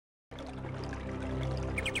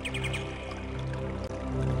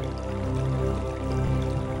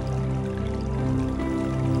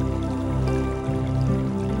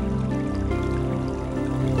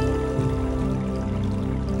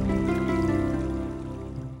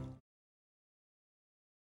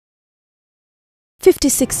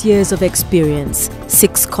56 years of experience,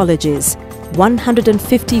 6 colleges,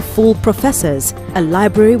 150 full professors, a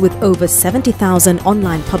library with over 70,000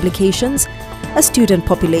 online publications, a student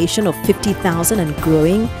population of 50,000 and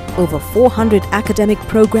growing, over 400 academic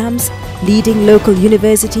programs, leading local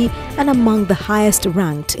university and among the highest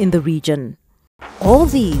ranked in the region. All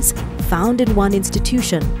these found in one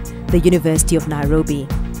institution, the University of Nairobi.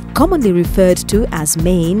 Commonly referred to as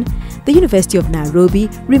Maine, the University of Nairobi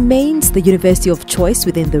remains the university of choice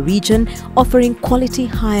within the region, offering quality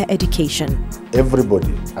higher education.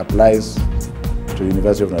 Everybody applies to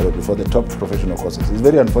University of Nairobi for the top professional courses. It's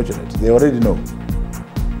very unfortunate. They already know.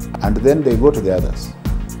 And then they go to the others.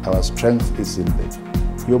 Our strength is in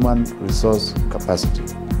the human resource capacity.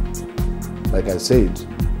 Like I said,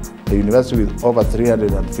 a university with over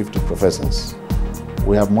 350 professors.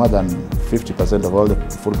 We have more than 50% of all the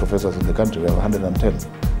full professors in the country. We have 110.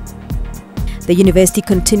 The university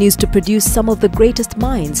continues to produce some of the greatest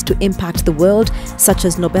minds to impact the world, such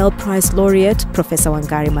as Nobel Prize laureate Professor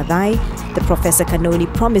Wangari Maathai. The Professor can only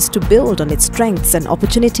promise to build on its strengths and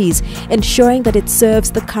opportunities, ensuring that it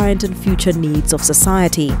serves the current and future needs of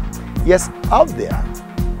society. Yes, out there,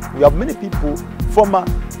 we have many people, former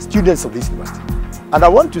students of this university. And I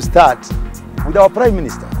want to start with our Prime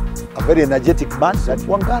Minister, a very energetic man, that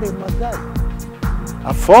Wangari Maathai,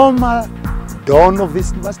 a former don of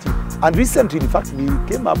this university. And recently, in fact, we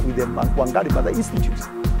came up with the Wangari Maathai Institute.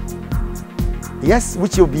 Yes,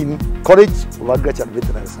 which have been college of agriculture and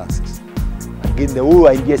veterinary sciences. Again, the whole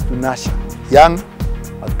idea is to nurture young,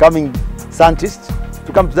 upcoming scientists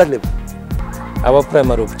to come to that level. Our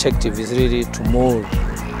primary objective is really to mold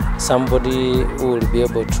somebody who will be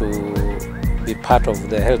able to be part of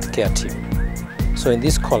the healthcare team. So in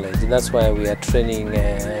this college, that's why we are training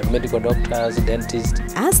medical doctors, dentists.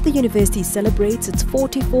 As the university celebrates its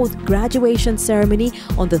 44th graduation ceremony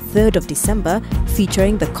on the 3rd of December,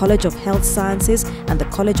 featuring the College of Health Sciences and the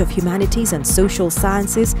College of Humanities and Social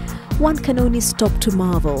Sciences, one can only stop to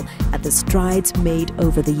marvel at the strides made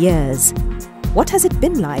over the years. What has it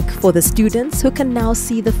been like for the students who can now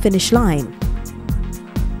see the finish line?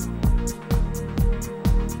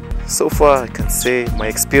 So far, I can say my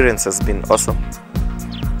experience has been awesome.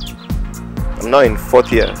 I'm now in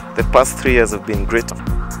 4th year. The past 3 years have been great.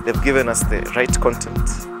 They've given us the right content.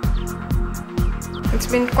 It's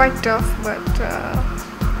been quite tough, but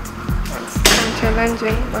it's been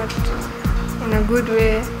challenging, but in a good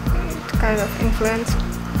way. It kind of influenced,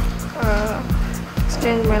 it's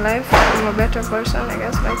changed my life. I'm a better person, I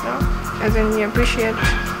guess, right now. As in, you appreciate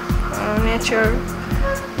nature,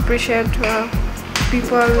 appreciate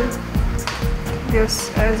people,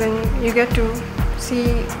 because as in, you get to see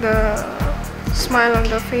the smile on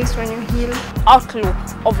the face when you heal. Outlook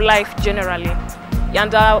of life generally,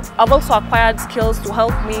 and I've also acquired skills to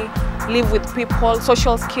help me live with people,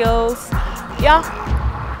 social skills. Yeah,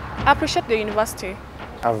 I appreciate the university.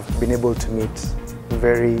 I've been able to meet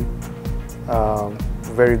very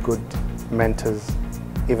good mentors,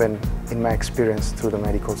 even in my experience through the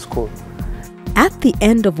medical school. At the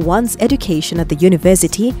end of one's education at the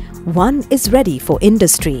university, one is ready for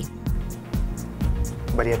industry.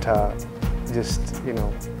 But yet, just,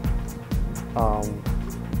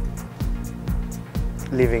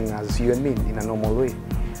 living as you and me in a normal way.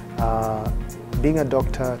 Being a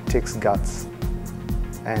doctor takes guts,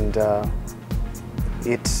 and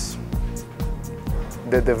it's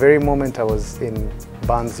the very moment I was in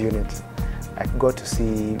burns unit, I got to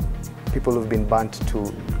see people who've been burnt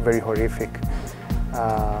to very horrific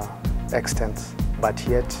extents, but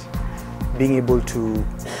yet being able to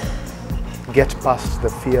get past the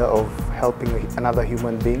fear of helping another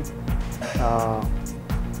human being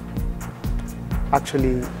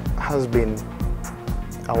actually has been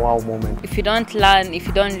a wow moment. If you don't learn, if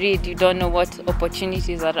you don't read, you don't know what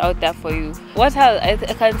opportunities are out there for you. What I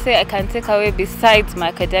can take away besides my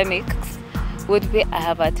academics would be I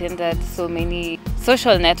have attended so many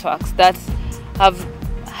social networks that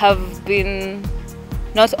have been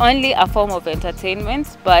not only a form of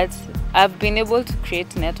entertainment, but I've been able to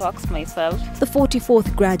create networks myself. The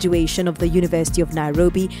 44th graduation of the University of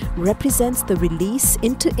Nairobi represents the release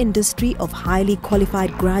into industry of highly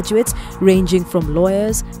qualified graduates ranging from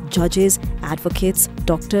lawyers, judges, advocates,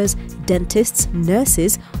 doctors, dentists,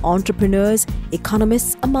 nurses, entrepreneurs,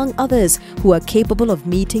 economists, among others, who are capable of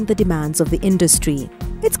meeting the demands of the industry.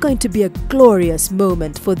 It's going to be a glorious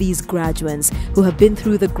moment for these graduates who have been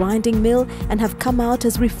through the grinding mill and have come out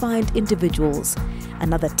as refined individuals.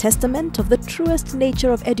 Another testament of the truest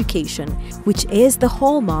nature of education, which is the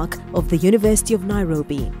hallmark of the University of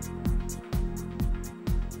Nairobi.